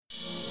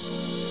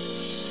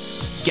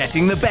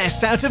Getting the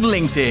best out of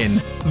LinkedIn.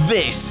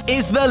 This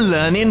is the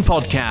Learn In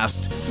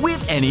Podcast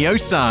with Ennio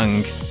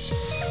Sung.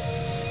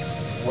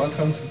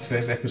 Welcome to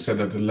today's episode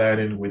of the Learn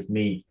In with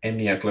me,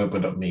 Ennio at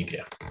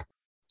Global.media.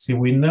 See,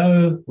 we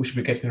know we should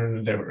be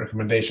getting the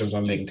recommendations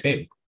on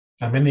LinkedIn,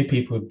 and many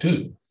people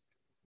do.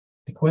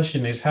 The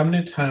question is, how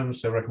many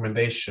times the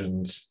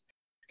recommendations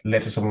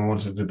led to someone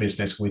wanting to do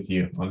business with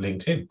you on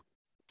LinkedIn?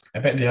 I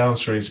bet the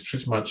answer is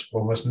pretty much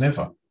almost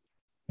never.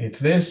 In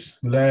today's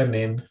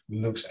learning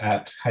looks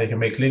at how you can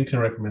make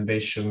LinkedIn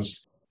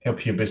recommendations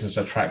help your business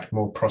attract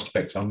more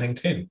prospects on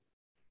LinkedIn.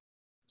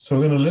 So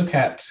we're going to look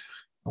at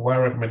why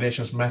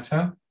recommendations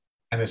matter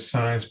and the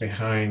science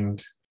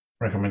behind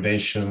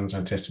recommendations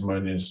and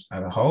testimonials as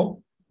a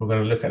whole. We're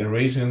going to look at the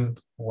reason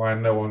why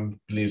no one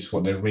believes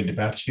what they read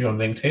about you on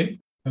LinkedIn,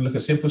 and look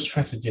at simple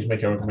strategies to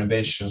make your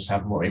recommendations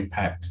have more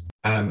impact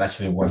and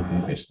actually work in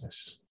your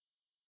business.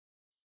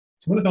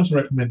 So when it comes to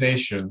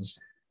recommendations,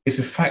 it's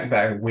a fact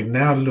that we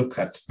now look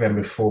at them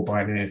before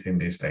buying anything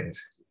these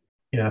days.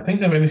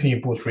 Think of anything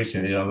you bought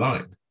recently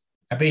online.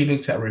 I bet you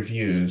looked at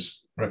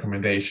reviews,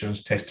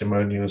 recommendations,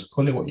 testimonials,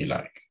 call it what you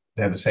like.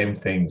 They're the same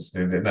things.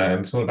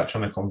 It's all about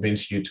trying to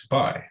convince you to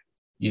buy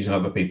using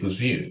other people's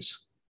views.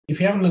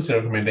 If you haven't looked at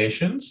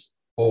recommendations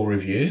or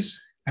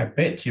reviews, I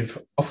bet you've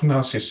often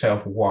asked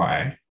yourself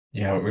why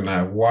you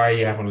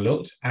haven't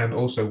looked, and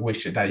also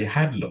wished that you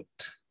had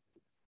looked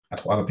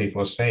at what other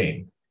people are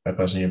saying about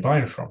the person you're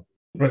buying from.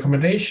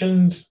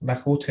 Recommendations,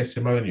 like all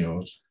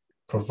testimonials,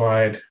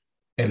 provide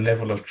a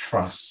level of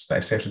trust that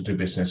it's safe to do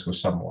business with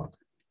someone.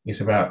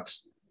 It's about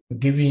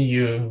giving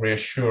you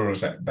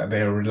reassurance that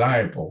they are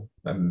reliable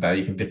and that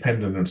you can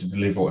depend on them to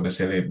deliver what they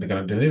say they're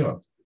going to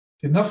deliver.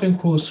 Nothing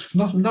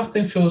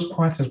feels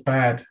quite as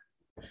bad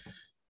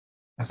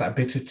as that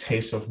bitter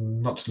taste of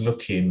not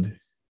looking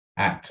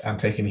at and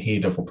taking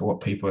heed of what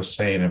people are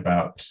saying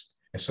about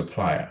a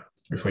supplier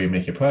before you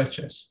make your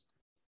purchase.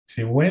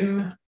 See,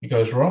 when it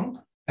goes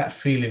wrong, that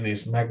feeling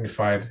is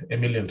magnified a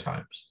million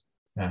times.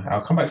 Now,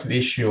 I'll come back to the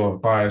issue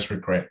of buyer's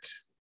regret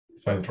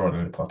further on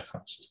in the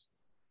podcast.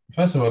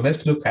 First of all,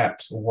 let's look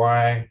at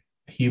why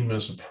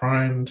humans are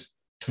primed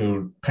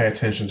to pay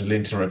attention to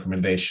LinkedIn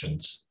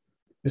recommendations.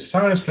 The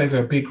science plays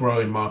a big role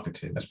in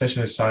marketing,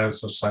 especially in the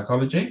science of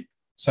psychology.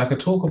 So I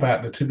could talk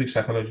about the two big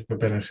psychological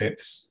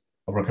benefits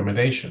of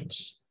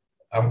recommendations.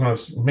 I'm going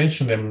to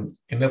mention them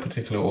in no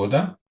particular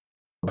order.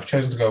 I've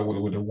chosen to go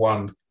with the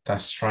one that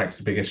strikes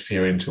the biggest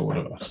fear into all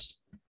of us.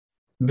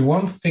 The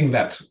one thing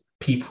that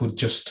people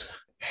just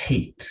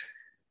hate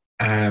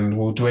and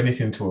will do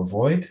anything to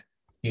avoid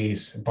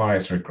is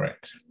buyer's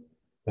regret.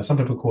 Now, some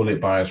people call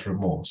it buyer's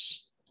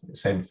remorse.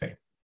 Same thing.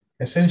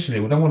 Essentially,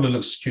 we don't want to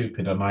look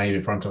stupid or naive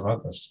in front of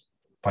others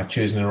by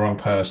choosing the wrong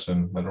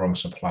person or the wrong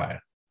supplier.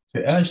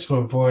 The urge to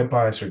avoid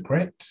buyer's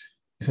regret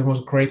is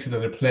almost greater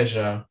than the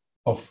pleasure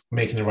of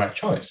making the right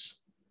choice.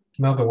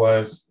 In other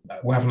words,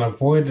 we have an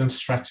avoidance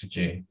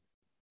strategy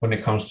when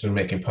it comes to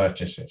making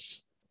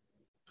purchases.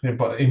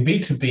 But in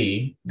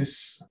B2B,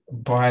 this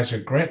buyer's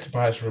regret,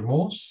 buyer's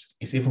remorse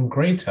is even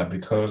greater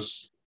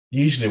because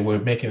usually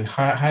we're making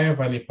higher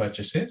value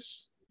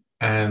purchases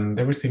and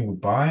everything we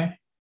buy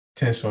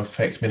tends to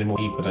affect many more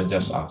people than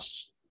just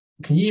us.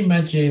 Can you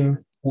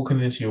imagine walking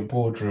into your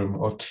boardroom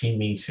or team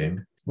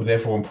meeting with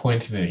everyone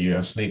pointing at you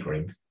and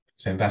sniggering,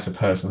 saying that's a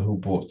person who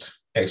bought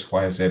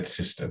XYZ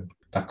system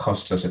that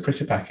cost us a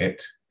pretty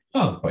packet.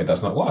 Oh, but it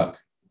does not work.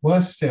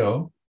 Worse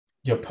still,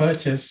 your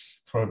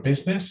purchase for a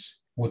business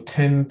would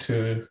tend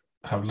to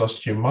have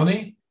lost you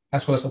money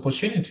as well as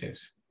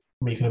opportunities.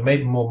 You can have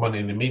made more money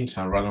in the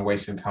meantime rather than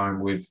wasting time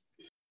with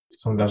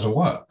something that doesn't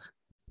work.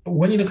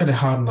 When you look at the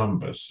hard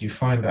numbers, you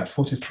find that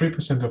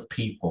 43% of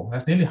people,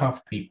 that's nearly half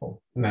of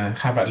people,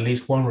 have at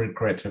least one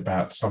regret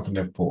about something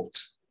they've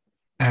bought.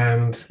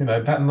 And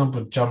that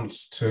number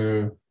jumps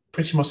to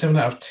pretty much 7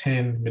 out of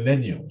 10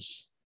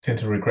 millennials tend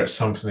to regret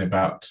something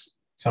about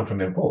something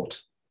they bought.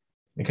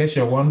 In case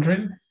you're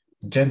wondering,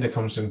 gender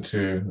comes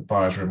into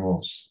buyer's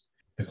remorse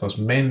because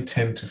men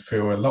tend to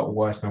feel a lot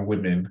worse than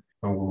women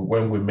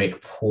when we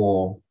make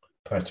poor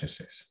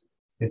purchases.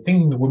 The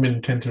thing that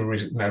women tend to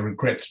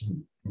regret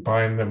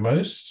buying the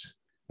most,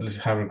 at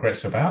least have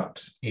regrets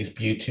about, is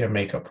beauty and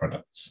makeup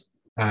products.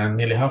 And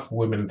nearly half of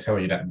women tell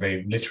you that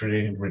they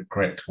literally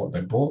regret what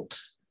they bought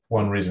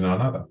for one reason or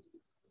another.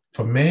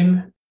 For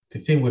men, the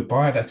thing we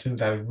buy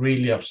that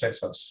really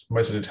upsets us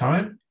most of the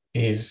time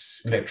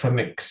is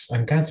electronics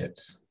and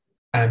gadgets.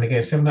 And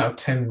again, 7 out of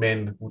 10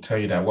 men will tell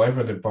you that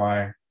whatever they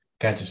buy,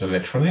 gadgets or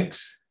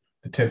electronics,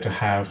 they tend to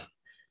have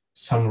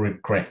some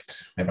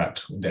regret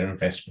about their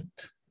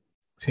investment.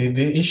 See,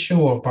 the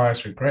issue of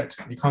buyer's regret,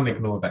 you can't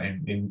ignore that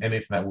in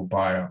anything that we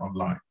buy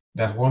online.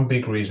 That's one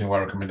big reason why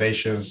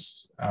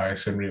recommendations are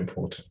extremely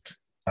important.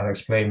 I'll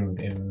explain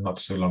in not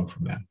so long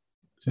from now.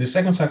 So the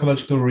second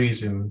psychological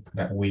reason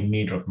that we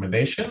need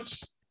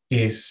recommendations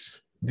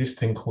is this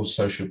thing called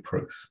social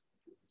proof.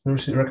 So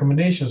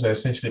recommendations are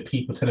essentially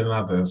people telling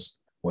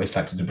others what it's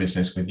like to do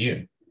business with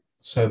you.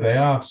 So they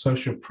are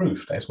social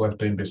proof that it's worth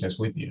doing business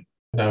with you.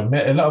 Now,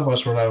 a lot of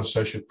us rely on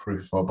social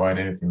proof for buying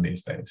anything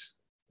these days.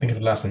 Think of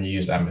the last time you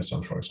used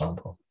Amazon, for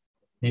example.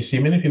 You see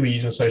many people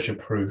using social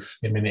proof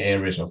in many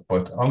areas of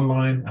both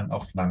online and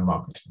offline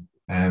marketing.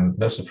 And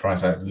no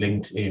surprise that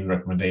LinkedIn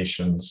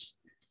recommendations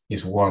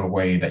is one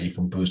way that you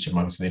can boost your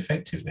marketing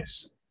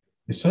effectiveness.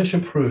 The social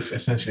proof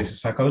essentially is a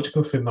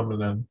psychological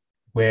phenomenon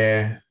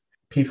where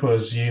people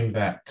assume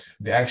that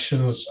the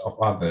actions of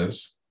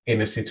others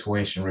in a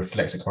situation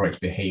reflect the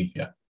correct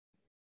behavior.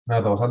 In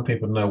other words, other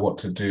people know what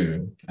to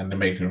do and they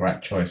make the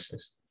right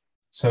choices.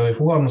 So if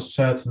we're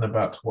uncertain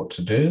about what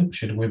to do,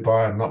 should we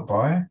buy or not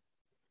buy?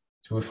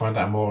 Should we find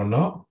out more or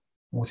not?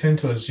 We tend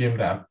to assume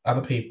that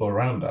other people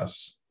around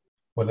us,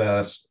 whether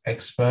that's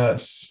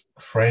experts,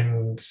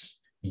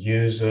 friends,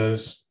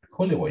 users,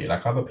 call it what you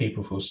like, other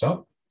people full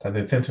stop, that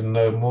they tend to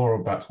know more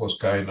about what's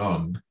going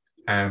on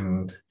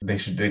and they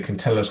can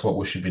tell us what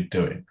we should be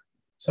doing.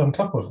 So on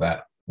top of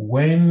that,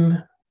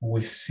 when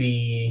we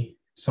see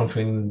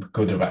something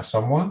good about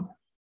someone,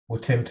 we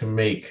tend to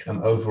make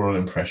an overall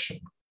impression.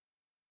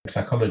 In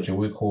psychology,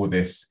 we call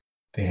this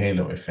the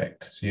halo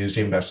effect. So you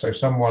assume that if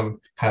someone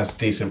has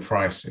decent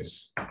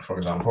prices, for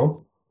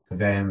example,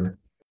 then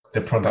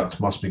the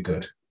product must be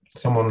good.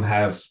 Someone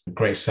has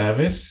great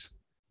service,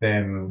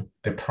 then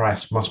the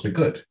price must be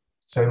good.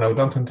 So we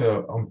don't tend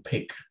to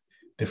unpick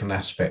different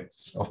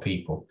aspects of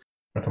people.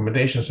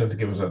 Recommendations tend to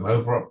give us an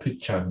overall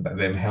picture that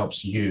then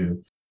helps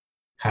you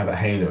have a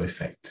halo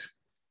effect.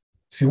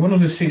 See, one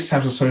of the 6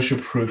 types of social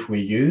proof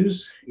we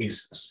use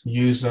is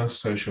user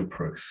social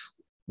proof.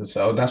 And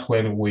so that's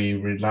when we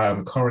rely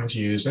on current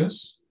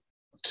users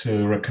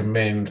to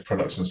recommend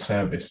products and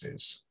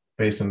services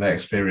based on their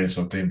experience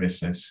of doing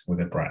business with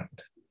a brand.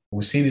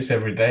 We see this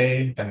every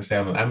day, like I say,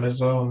 on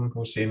Amazon,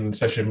 we've seen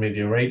social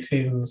media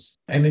ratings,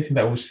 anything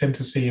that we tend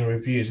to see in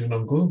reviews, even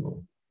on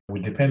Google.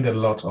 We depend a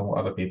lot on what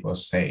other people are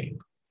saying.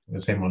 The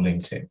same on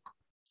LinkedIn.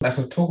 As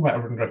I talk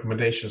about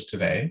recommendations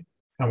today,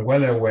 I'm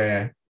well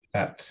aware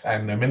that I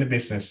know many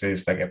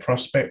businesses that get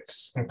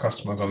prospects and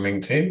customers on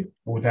LinkedIn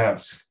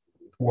without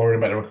worrying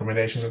about the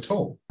recommendations at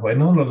all. But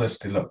in all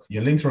honesty, look,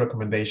 your LinkedIn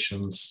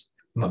recommendations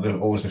are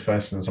not always the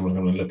first thing someone's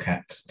going to look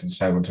at to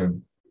decide what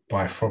to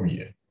buy from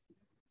you.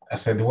 I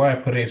said, the way I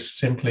put it is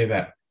simply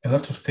that a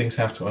lot of things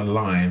have to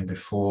align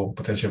before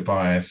potential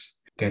buyers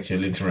get your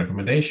LinkedIn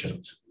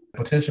recommendations. A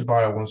potential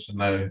buyer wants to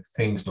know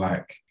things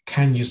like,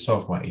 can you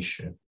solve my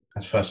issue?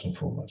 That's first and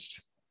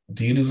foremost.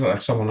 Do you look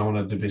like someone I want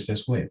to do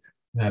business with?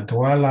 Now,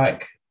 do I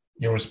like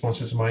your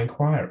responses to my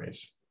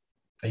inquiries?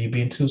 Are you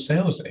being too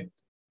salesy?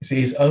 You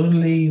see, it's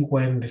only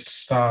when the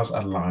stars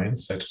align,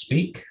 so to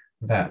speak,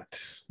 that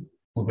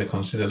we'll be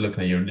considered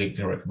looking at your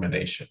LinkedIn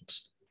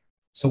recommendations.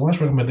 So whilst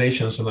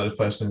recommendations are not the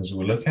first things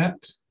we look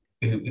at,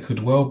 it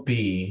could well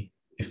be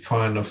a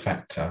final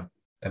factor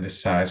that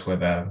decides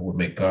whether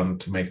we'll go on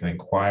to make an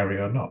inquiry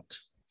or not.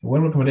 So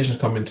when recommendations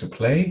come into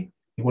play,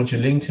 you want your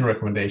LinkedIn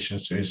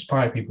recommendations to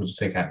inspire people to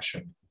take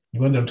action.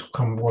 You want them to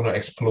want to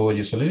explore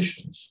your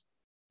solutions.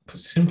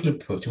 Simply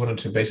put, you want them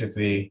to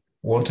basically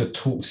want to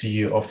talk to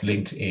you off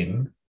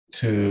LinkedIn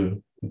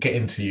to get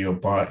into your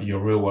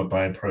real world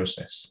buying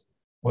process.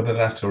 Whether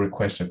that's to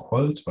request a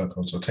quote or a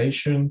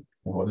consultation,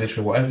 or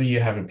literally whatever you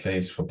have in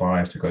place for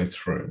buyers to go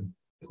through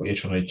what you're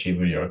trying to achieve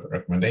with your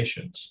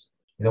recommendations.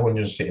 You don't want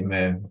you just sitting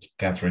there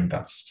gathering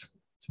dust.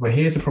 So, but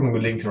here's the problem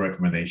with LinkedIn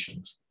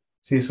recommendations.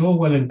 See, it's all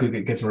well and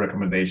good getting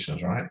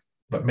recommendations, right?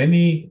 But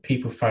many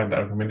people find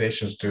that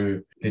recommendations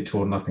do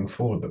little or nothing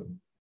for them.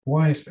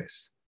 Why is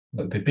this?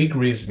 But the big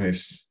reason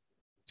is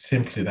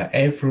simply that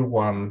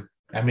everyone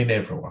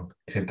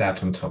is a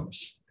Doubting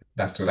Thomas.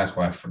 That's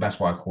why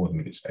I call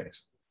them these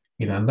days.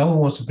 No one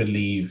wants to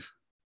believe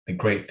the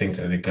great things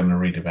that they're going to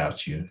read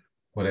about you,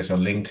 whether it's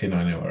on LinkedIn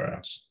or anywhere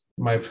else.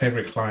 My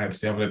favorite clients,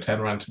 they will turn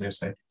around to me and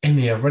say,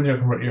 Eni, I've read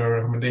your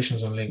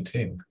recommendations on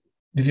LinkedIn.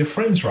 Did your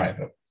friends write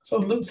them? So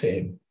I looked at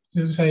him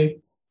to say,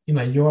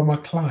 you are my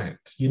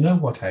client. You know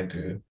what I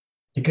do.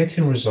 You're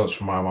getting results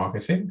from our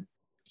marketing.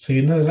 So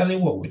you know exactly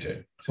what we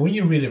do. So when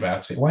you read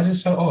about it, why is it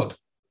so odd?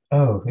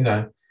 Oh,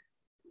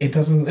 it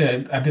doesn't,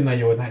 I didn't know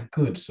you were that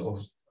good.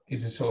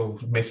 Is it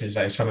sort of message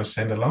that it's trying to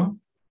send along?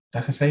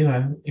 Like I say,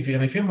 if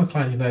you're my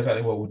client, you know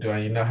exactly what we do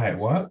and you know how it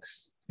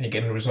works and you're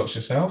getting the results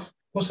yourself.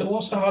 What's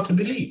so hard to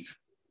believe?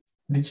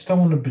 They just don't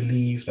want to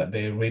believe that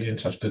they're reading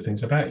such good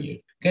things about you.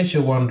 I guess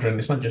you're wondering,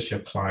 it's not just your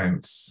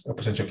clients or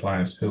potential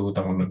clients who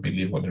don't want to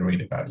believe what they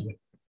read about you.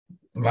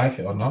 Like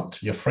it or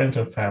not, your friends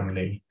and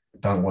family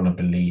don't want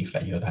to believe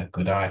that you're that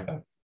good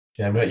either.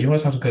 Yeah, but you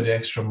must have to go the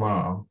extra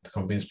mile to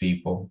convince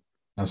people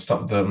and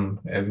stop them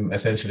and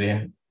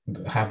essentially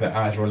have their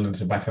eyes rolling into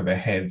the back of their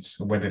heads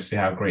when they see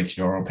how great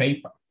you are on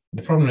paper.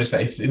 The problem is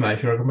that if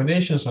your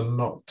recommendations are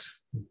not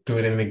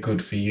doing any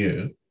good for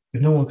you, if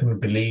no one can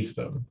believe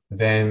them,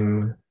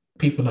 then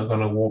people are going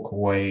to walk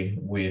away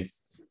with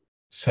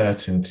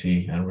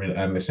certainty and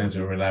a sense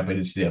of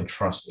reliability and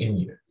trust in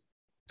you.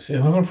 So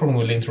another problem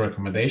with LinkedIn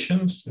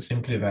recommendations is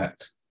simply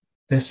that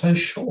they're so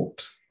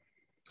short.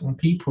 And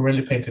people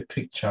really paint a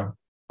picture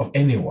of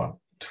anyone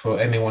for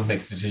anyone to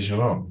make a decision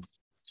on.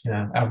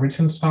 I've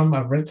written some,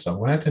 I've read some.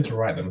 When I tend to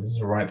write them, I tend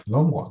to write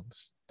long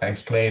ones that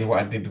explain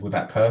what I did with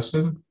that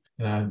person,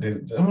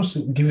 They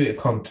almost give it a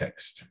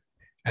context,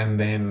 and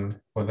then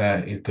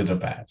whether it's good or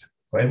bad.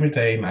 So every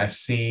day I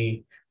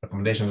see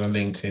recommendations on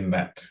LinkedIn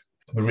that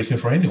can be written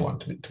for anyone,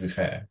 to be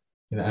fair,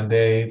 and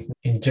they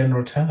in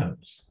general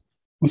terms.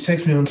 Which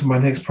takes me on to my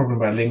next problem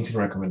about LinkedIn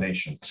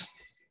recommendations.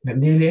 That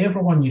nearly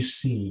everyone you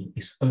see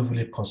is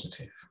overly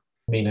positive.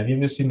 I mean, have you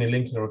ever seen a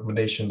LinkedIn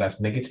recommendation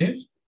that's negative?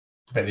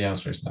 I bet the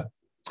answer is no.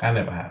 I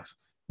never have.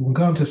 We can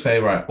go on to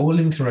say, right, all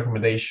LinkedIn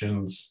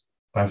recommendations,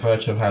 by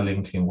virtue of how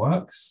LinkedIn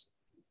works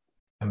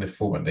and the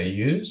format they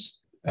use,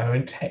 are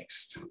in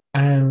text.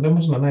 And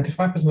almost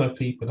 95% of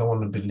people don't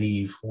want to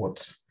believe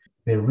what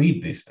they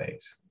read these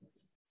days.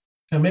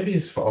 Now, maybe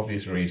it's for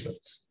obvious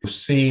reasons. We've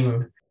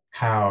seen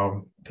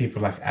how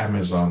people like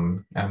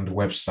Amazon and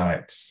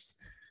websites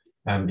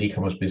and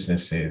e-commerce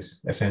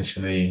businesses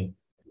essentially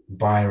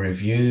buy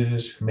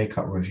reviews, make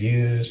up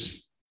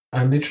reviews,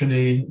 and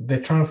literally they're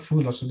trying to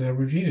fool us with their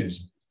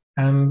reviews.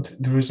 And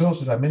the result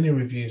is that many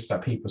reviews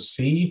that people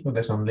see, whether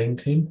it's on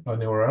LinkedIn or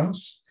anywhere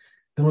else,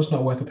 they're almost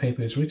not worth the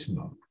paper it's written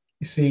on.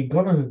 You see,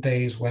 gone are the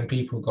days when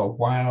people got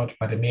wowed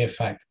by the mere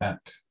fact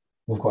that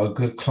we've got a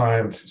good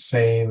client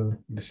saying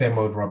the same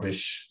old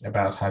rubbish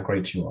about how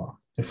great you are.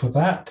 And for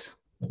that,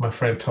 my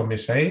friend Tommy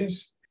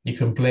says, you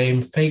can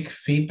blame fake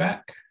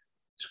feedback,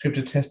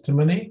 scripted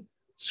testimony,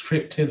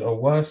 scripted, or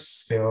worse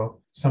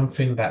still,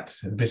 something that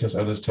business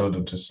owners told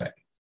them to say.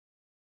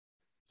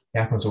 It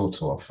happens all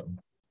too often.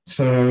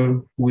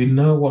 So we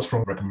know what's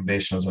wrong with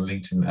recommendations on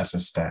LinkedIn as a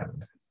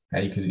stand,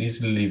 and you could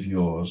easily leave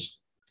yours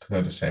to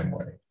go the same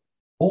way.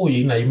 Or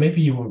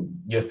maybe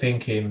you're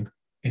thinking,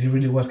 is it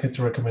really worth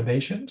getting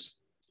recommendations?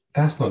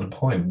 That's not the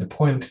point. The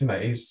point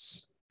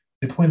is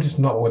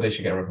not whether they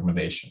should get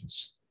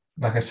recommendations.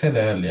 Like I said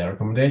earlier,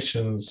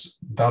 recommendations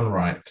done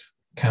right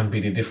can be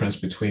the difference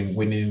between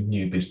winning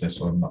new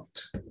business or not.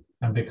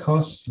 And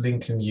because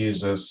LinkedIn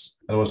users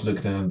are always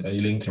looking at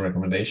LinkedIn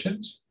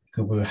recommendations,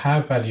 could be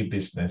high value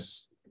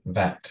business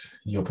that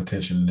you're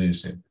potentially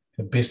losing.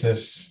 A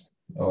business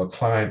or a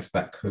client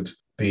that could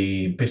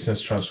be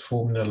business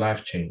transforming or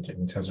life changing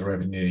in terms of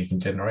revenue you can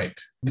generate.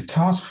 The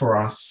task for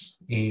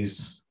us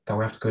is that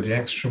we have to go the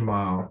extra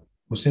mile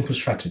with simple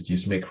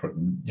strategies to make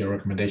your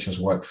recommendations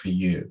work for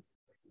you.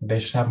 They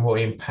should have more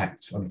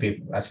impact on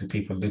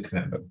people looking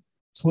at them.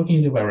 So what can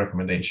you do about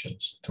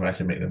recommendations to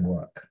actually make them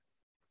work?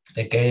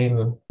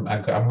 Again,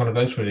 I'm going to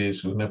go through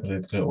these with no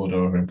particular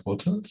order of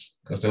importance,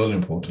 because they're all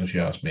important if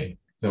you ask me.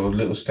 There are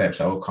little steps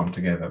that will come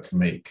together to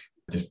make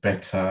just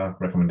better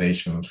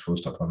recommendations full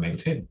stop on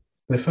LinkedIn.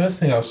 The first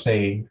thing I'll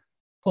say,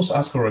 of course,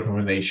 ask for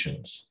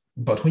recommendations.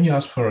 But when you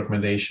ask for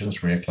recommendations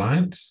from your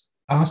clients,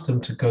 ask them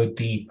to go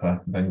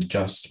deeper than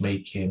just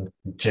making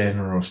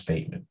general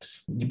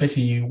statements.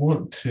 Basically, you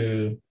want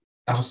to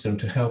ask them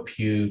to help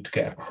you to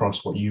get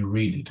across what you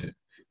really do,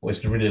 what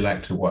it's really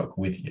like to work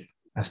with you.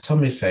 As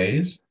Tommy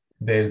says,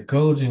 there's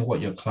gold in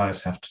what your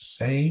clients have to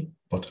say,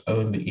 but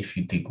only if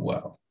you dig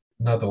well.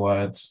 In other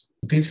words,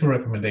 detailed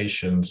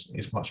recommendations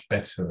is much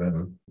better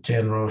than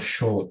general,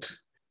 short,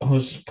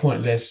 almost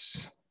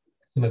pointless,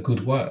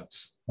 good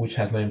words, which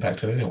has no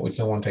impact on anyone, which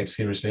no one takes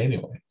seriously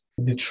anyway.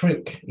 The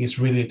trick is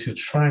really to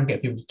try and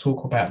get people to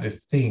talk about the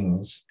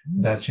things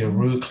that your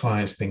real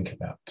clients think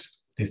about,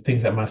 the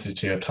things that matter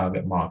to your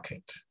target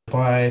market.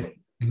 By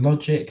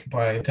logic,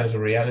 in terms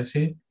of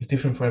reality, it's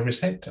different for every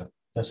sector.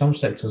 Now, some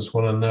sectors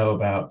want to know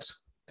about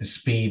the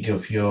speed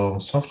of your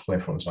software,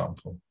 for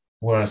example.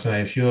 Whereas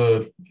if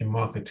you're in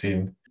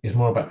marketing, it's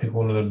more about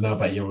people wanting to know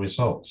about your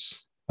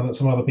results. And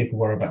some other people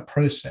worry about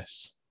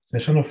process. So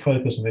they're trying to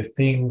focus on the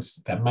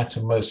things that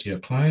matter most to your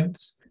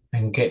clients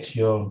and get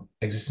your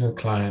existing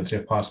clients,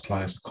 your past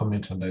clients to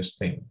comment on those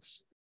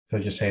things. So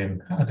you're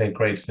saying, they're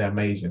great, they're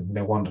amazing,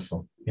 they're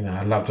wonderful.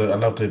 I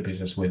love doing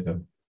business with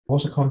them.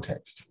 What's the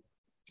context?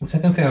 The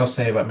second thing I'll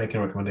say about making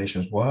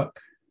recommendations work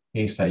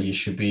is that you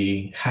should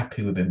be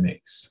happy with the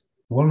mix.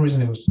 One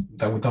reason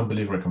that we don't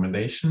believe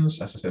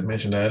recommendations, as I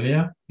mentioned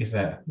earlier, is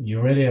that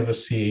you rarely ever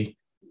see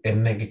a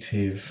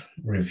negative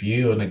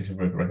review or negative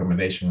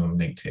recommendation on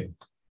LinkedIn.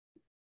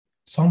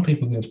 Some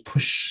people can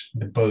push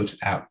the boat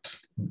out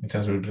in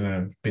terms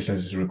of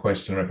business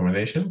requests and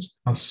recommendations,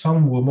 and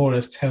some will more or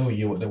less tell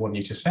you what they want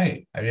you to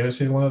say. Have you ever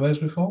seen one of those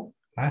before?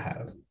 I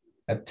have.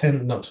 I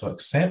tend not to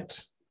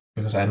accept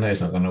because I know it's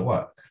not going to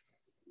work.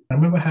 I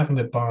remember having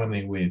a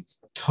Barney with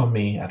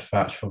Tommy at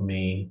Vouch for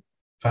Me,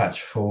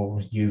 Vouch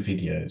for You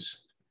videos.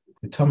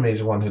 Tommy is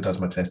the one who does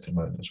my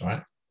testimonials,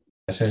 right?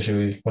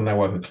 Essentially, when I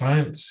work with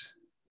clients,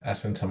 I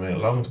send Tommy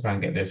along to try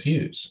and get their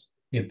views,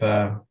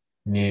 either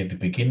near the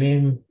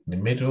beginning, the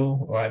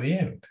middle, or at the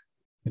end.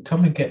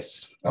 Tommy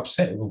gets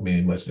upset with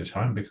me most of the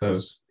time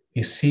because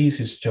he sees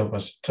his job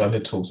as to only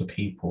talk to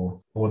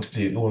people who want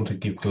to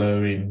give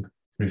glowing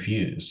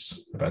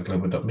reviews about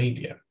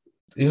global.media.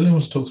 He only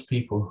wants to talk to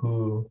people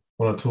who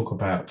want to talk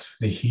about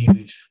the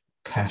huge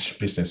cash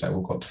business that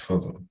we've got for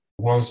them.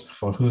 Ones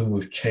for whom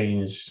we've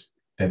changed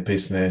their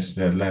business,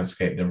 their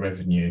landscape, their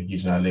revenue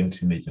using our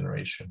LinkedIn lead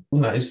generation.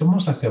 It's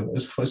almost like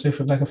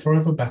a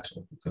forever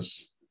battle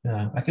because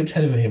I keep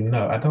telling him,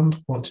 no, I don't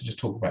want to just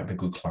talk about the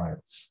good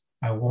clients.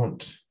 I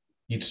want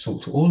you to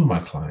talk to all my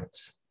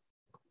clients.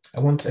 I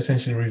want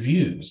essentially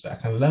reviews that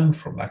I can learn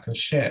from, that I can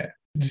share.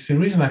 It's the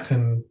reason I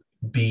can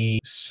be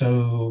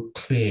so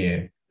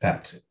clear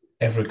that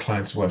every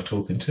client is worth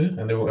talking to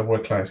and every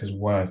client is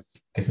worth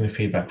getting the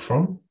feedback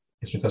from.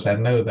 It's because I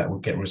know that we'll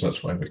get results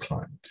for every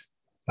client.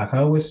 Like I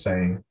always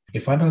say,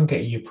 if I don't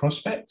get you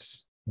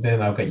prospects,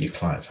 then I'll get you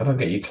clients. If I don't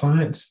get you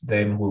clients,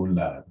 then we'll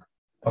learn.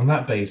 On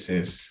that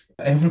basis,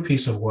 every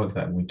piece of work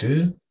that we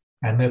do,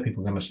 I know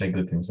people are going to say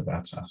good things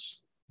about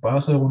us. But I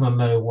also want to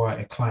know why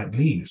a client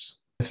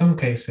leaves. In some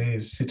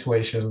cases,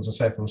 situations and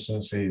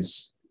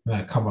circumstances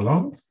come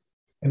along.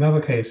 In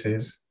other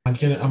cases,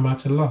 I'm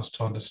at a loss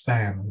to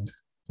understand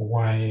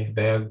why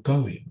they're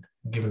going,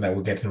 given that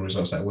we're getting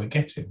results that we're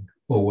getting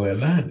or we're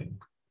learning.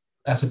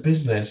 As a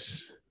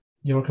business,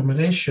 your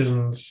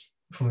recommendations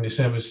from your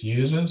service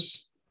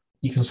users,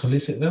 you can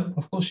solicit them,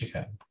 of course you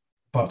can,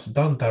 but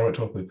don't direct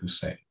what people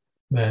say.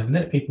 Now,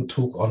 let people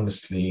talk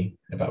honestly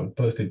about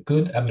both the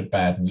good and the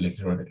bad in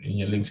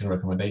your LinkedIn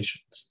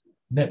recommendations.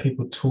 Let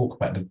people talk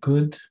about the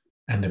good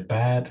and the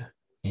bad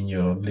in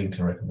your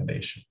LinkedIn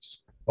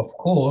recommendations. Of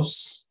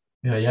course,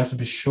 you have to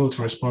be sure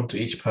to respond to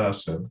each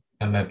person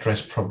and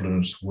address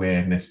problems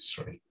where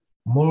necessary.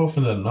 More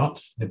often than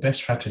not, the best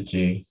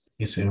strategy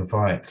is to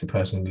invite the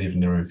person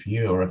leaving a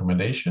review or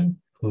recommendation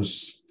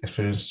who's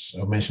experienced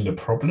or mentioned a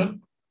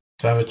problem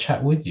to have a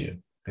chat with you,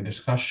 a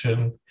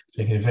discussion,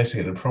 so you can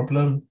investigate the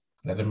problem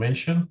that they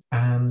mention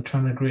and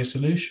try and agree a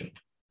solution.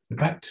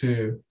 Back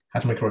to how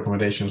to make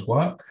recommendations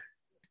work.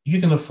 If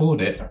you can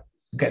afford it,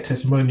 get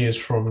testimonials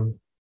from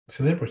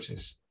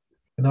celebrities.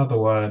 In other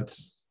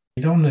words,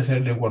 you don't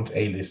necessarily want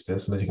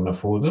A-listers unless you can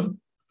afford them.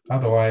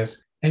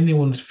 Otherwise,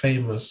 anyone who's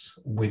famous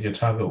with your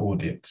target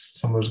audience,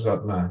 someone who's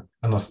got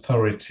an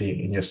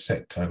authority in your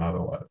sector, in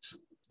other words,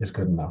 is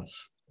good enough.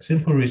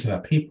 Simple reason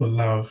that people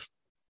love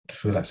to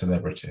feel like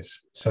celebrities.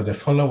 So they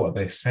follow what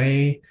they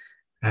say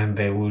and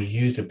they will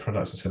use the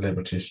products that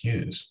celebrities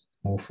use.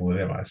 More for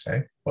them, I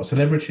say. But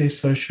celebrity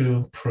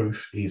social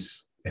proof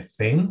is a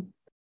thing.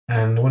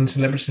 And when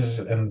celebrities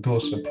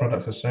endorse a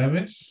product or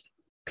service,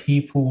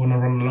 people want to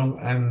run along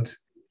and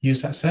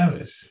use that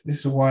service. This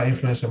is why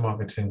influencer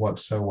marketing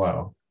works so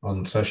well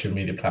on social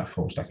media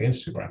platforms like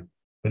Instagram.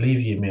 Believe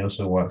you me,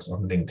 also works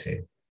on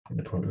LinkedIn in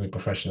the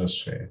professional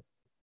sphere.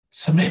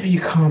 So maybe you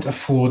can't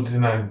afford,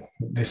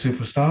 the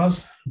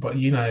superstars, but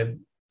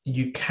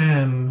you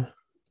can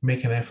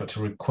make an effort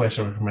to request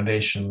a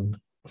recommendation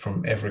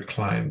from every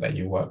client that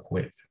you work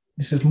with.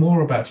 This is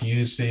more about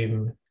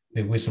using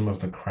the wisdom of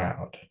the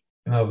crowd.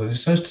 In other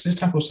words, this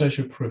type of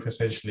social proof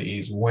essentially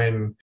is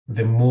when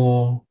the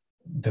more,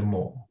 the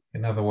more.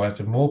 In other words,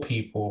 the more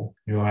people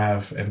you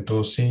have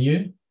endorsing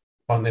you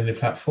on any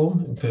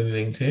platform, including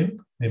LinkedIn,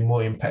 the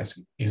more impact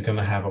it's going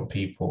to have on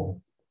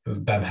people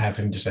than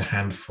having just a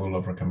handful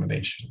of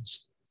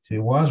recommendations. See,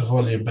 whilst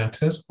volume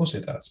matters, of course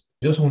it does.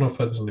 You also want to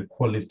focus on the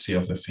quality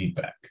of the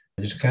feedback.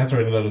 Just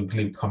gathering a lot of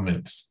glib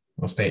comments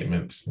or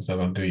statements is not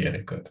going to do you any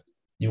good.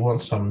 You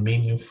want some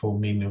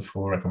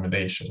meaningful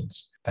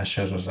recommendations that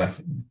shows what's like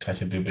to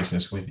actually do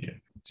business with you.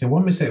 So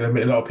one mistake that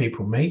a lot of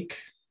people make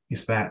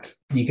is that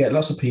you get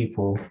lots of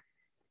people,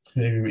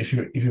 if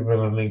you've been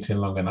on LinkedIn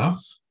long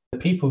enough, the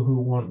people who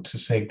want to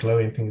say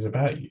glowing things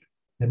about you,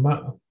 they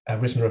might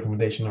have written a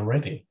recommendation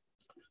already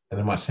that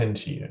they might send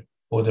to you,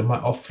 or they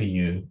might offer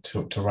you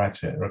to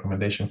write a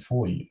recommendation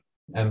for you.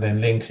 And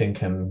then LinkedIn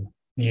can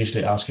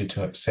usually ask you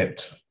to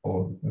accept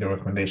or the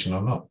recommendation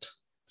or not.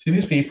 See,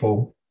 these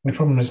people, the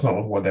problem is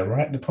not what they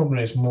write. The problem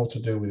is more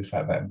to do with the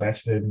fact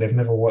that they've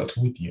never worked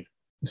with you.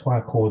 That's why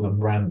I call them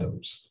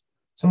randoms.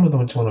 Some of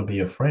them just want to be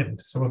your friend.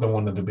 Some of them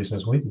want to do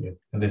business with you.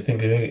 And they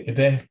think if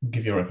they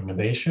give you a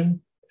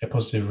recommendation, a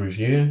positive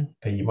review,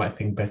 then you might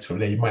think better,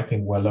 that you might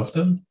think well of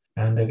them,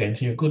 and they get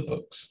into your good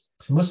books.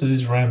 So most of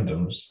these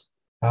randoms,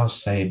 I'll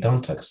say,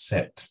 don't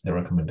accept the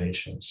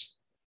recommendations.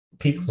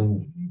 People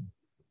can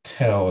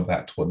tell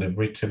that what they've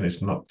written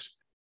is not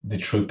the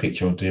true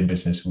picture of doing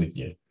business with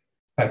you.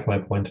 Back to my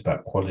point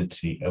about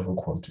quality over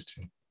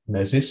quantity. And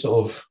there's this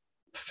sort of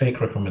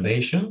fake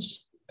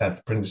recommendations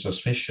that bring the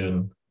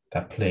suspicion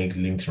that plague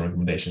LinkedIn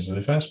recommendations in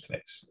the first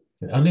place.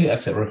 And only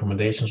accept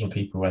recommendations from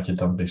people who actually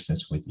done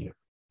business with you.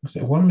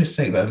 So one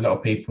mistake that a lot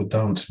of people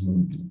don't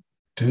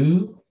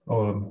do,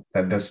 or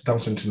that don't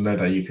seem to know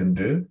that you can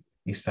do,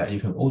 is that you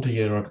can order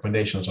your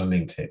recommendations on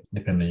LinkedIn,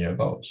 depending on your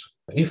goals.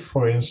 If,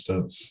 for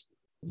instance,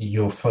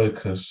 your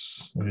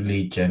focus with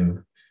lead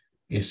gen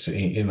is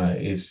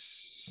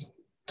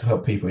to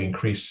help people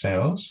increase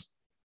sales,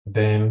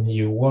 then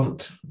you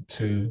want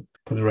to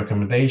put the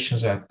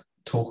recommendations that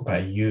talk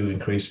about you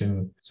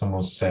increasing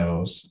someone's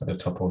sales at the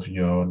top of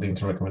your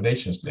LinkedIn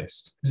recommendations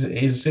list. It's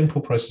a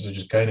simple process of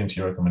just going into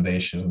your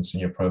recommendations in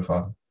your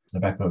profile, the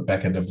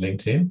back end of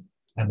LinkedIn,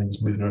 and then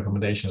just moving the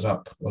recommendations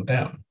up or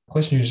down. The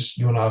question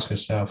you want to ask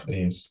yourself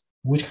is,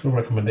 which kind of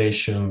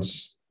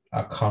recommendations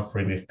are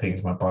covering the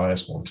things my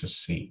buyers want to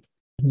see?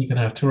 And you can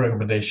have 2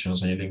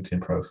 recommendations on your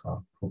LinkedIn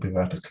profile for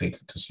people to click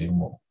to see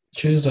more.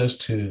 Choose those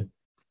 2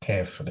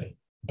 carefully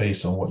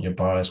based on what your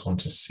buyers want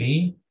to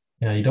see.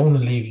 You don't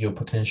want to leave your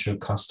potential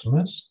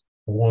customers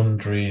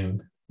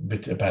wondering a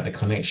bit about the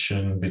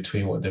connection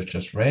between what they've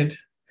just read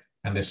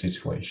and their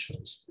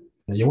situations.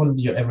 And you want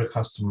every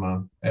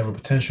customer, every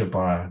potential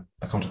buyer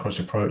that comes across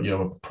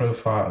your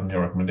profile and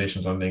your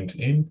recommendations on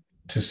LinkedIn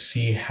to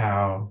see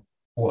how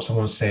what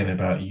someone's saying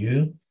about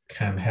you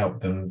can help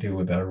them deal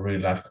with their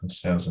real life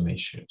concerns and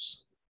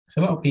issues.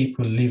 So a lot of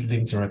people leave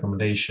LinkedIn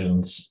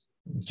recommendations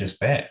just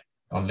there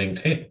on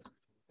LinkedIn.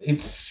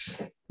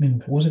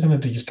 What's it going to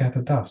do? Just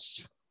gather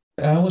dust.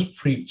 I always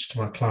preach to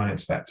my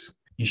clients that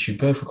you should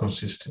go for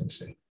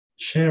consistency.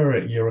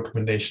 Share your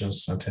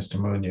recommendations and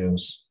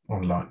testimonials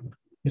online.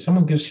 If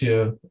someone gives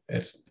you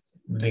a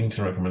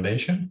LinkedIn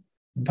recommendation,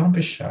 don't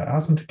be shy.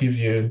 Ask them to give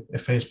you a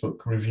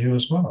Facebook review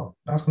as well.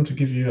 Ask them to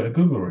give you a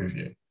Google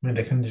review.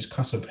 They can just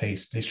cut and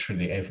paste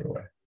literally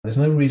everywhere. There's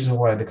no reason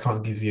why they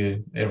can't give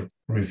you a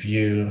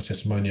review or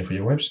testimonial for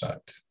your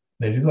website.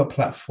 Now, if you've got a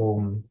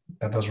platform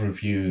that does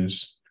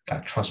reviews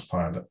like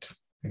Trustpilot,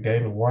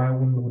 again, why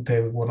would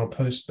they want to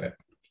post that?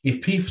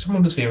 If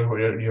someone looks at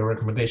your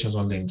recommendations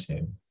on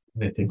LinkedIn,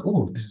 they think,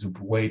 oh, this is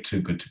way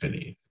too good to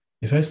believe.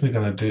 The first thing they're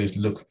going to do is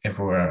look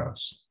everywhere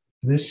else.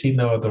 If they see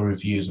no other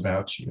reviews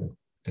about you,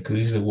 they could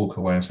easily walk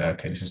away and say,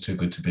 okay, this is too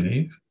good to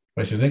believe.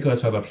 But if they go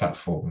to other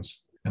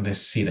platforms and they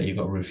see that you've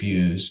got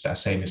reviews that are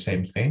saying the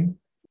same thing,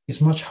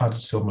 it's much harder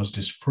to almost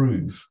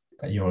disprove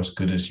that you're as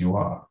good as you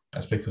are,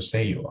 as people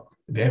say you are.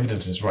 The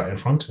evidence is right in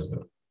front of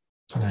them.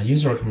 Now,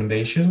 user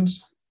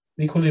recommendations,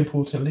 equally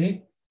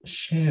importantly,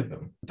 share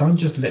them. Don't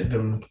just let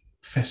them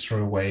fester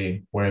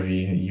away wherever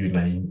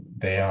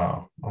they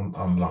are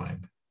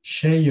online.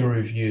 Share your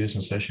reviews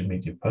on social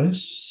media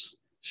posts.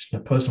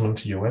 Post them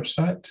onto your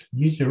website.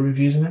 Use your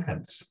reviews in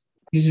ads.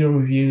 Use your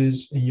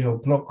reviews in your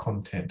blog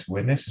content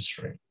where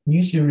necessary.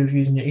 Use your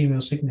reviews in your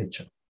email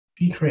signature.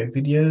 If you create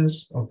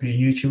videos of your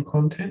YouTube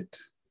content,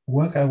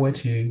 work out a way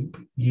to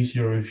use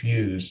your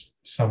reviews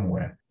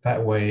somewhere.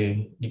 That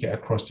way you get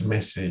across the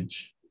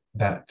message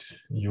that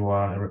you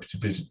are a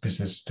reputable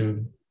business to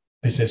do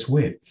business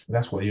with.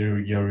 That's what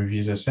your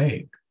reviews are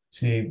saying.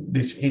 See,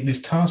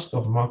 this task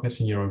of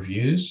marketing your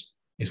reviews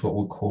is what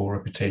we call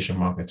reputation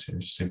marketing,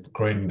 which is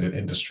growing in the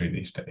industry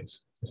these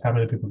days. It's how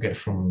many people get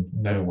from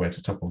nowhere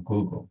to top of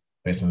Google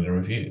based on the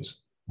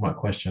reviews. You might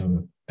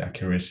question the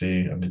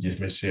accuracy and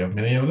legitimacy of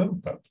many of them,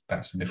 but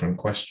that's a different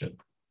question.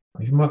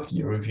 If you market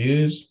your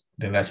reviews,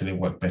 they'll actually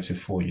work better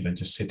for you than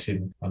just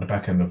sitting on the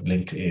back end of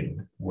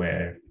LinkedIn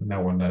where no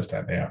one knows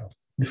that they are.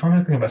 The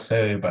final thing about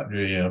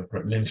the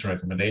LinkedIn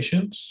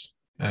recommendations,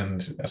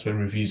 and that's what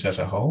reviews as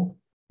a whole,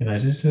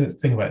 is this the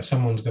thing about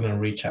someone's going to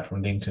reach out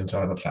from LinkedIn to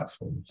other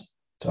platforms,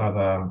 to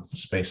other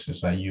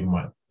spaces that you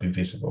might be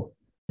visible.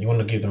 You want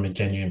to give them a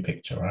genuine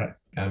picture, right?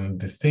 And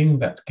the thing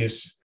that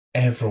gives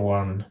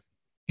everyone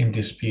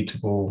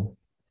indisputable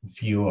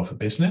view of a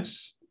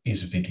business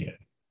is video.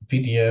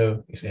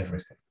 Video is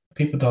everything.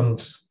 People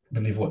don't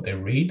believe what they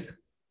read,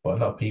 but a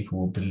lot of people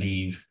will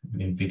believe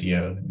in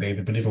video. They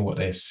believe in what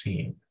they're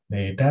seeing.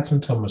 They're dads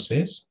and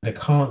Thomases. They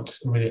can't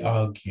really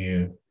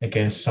argue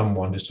against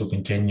someone who's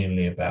talking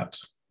genuinely about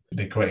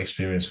the great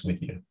experience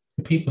with you.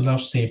 People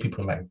love seeing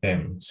people like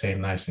them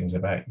saying nice things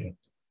about you.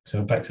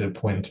 So back to the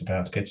point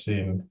about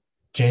getting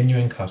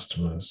genuine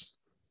customers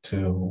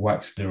to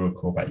wax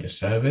lyrical about your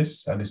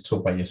service, at least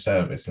talk about your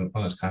service in an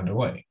honest kind of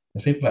way.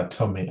 There's people like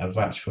Tommy at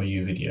Vouch For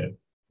You video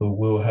who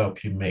will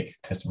help you make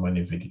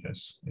testimonial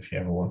videos if you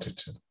ever wanted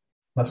to.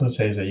 That's what I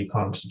say is that you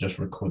can't just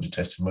record your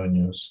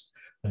testimonials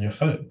on your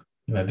phone.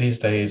 These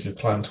days, if a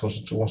client wants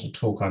to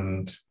talk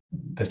and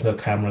there's no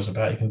cameras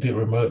about, you can do it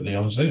remotely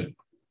on Zoom.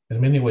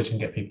 There's many ways you can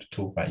get people to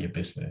talk about your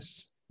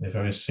business in a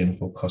very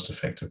simple,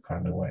 cost-effective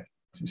kind of way.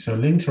 So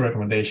LinkedIn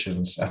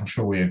recommendations, I'm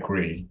sure we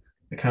agree,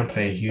 they can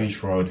play a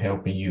huge role in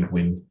helping you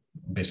win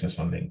business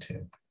on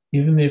LinkedIn.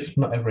 Even if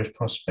not every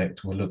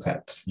prospect will look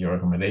at your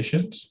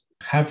recommendations,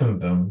 having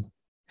them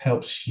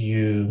helps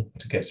you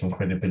to get some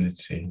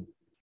credibility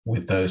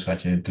with those who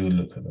actually do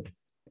look at them.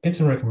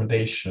 Getting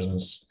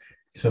recommendations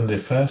is only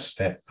the first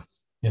step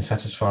in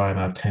satisfying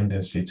our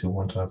tendency to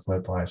want to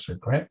avoid bias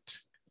regret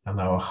and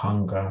our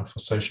hunger for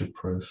social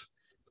proof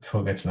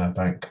before getting our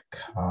bank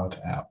card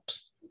out.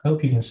 I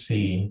hope you can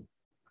see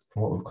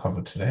from what we've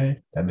covered today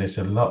that there's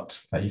a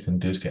lot that you can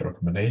do to get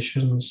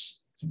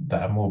recommendations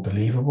that are more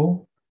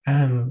believable,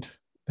 and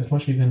there's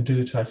much you can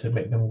do to actually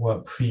make them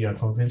work for you and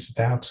convince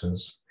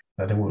doubters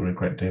that they will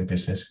regret doing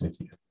business with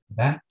you.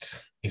 That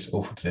is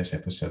all for today's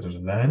episode of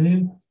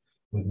Learning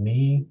with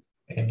me,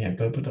 Eni at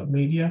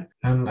Global.media.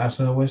 And as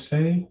I always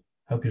say,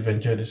 hope you've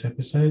enjoyed this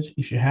episode.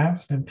 If you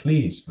have, then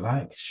please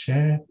like,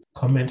 share,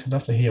 comment. I'd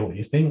love to hear what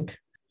you think,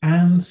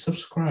 and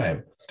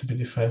subscribe to be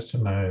the first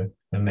to know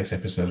when the next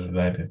episode of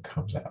Learning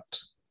comes out.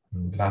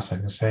 And the last I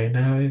can say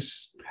now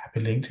is happy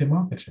LinkedIn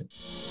marketing.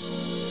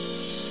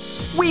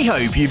 We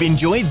hope you've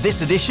enjoyed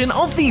this edition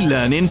of the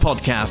Learning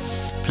Podcast.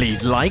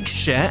 Please like,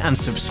 share, and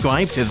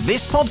subscribe to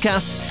this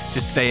podcast to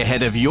stay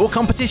ahead of your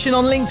competition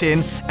on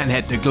LinkedIn, and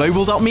head to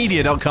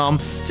global.media.com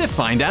to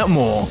find out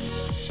more.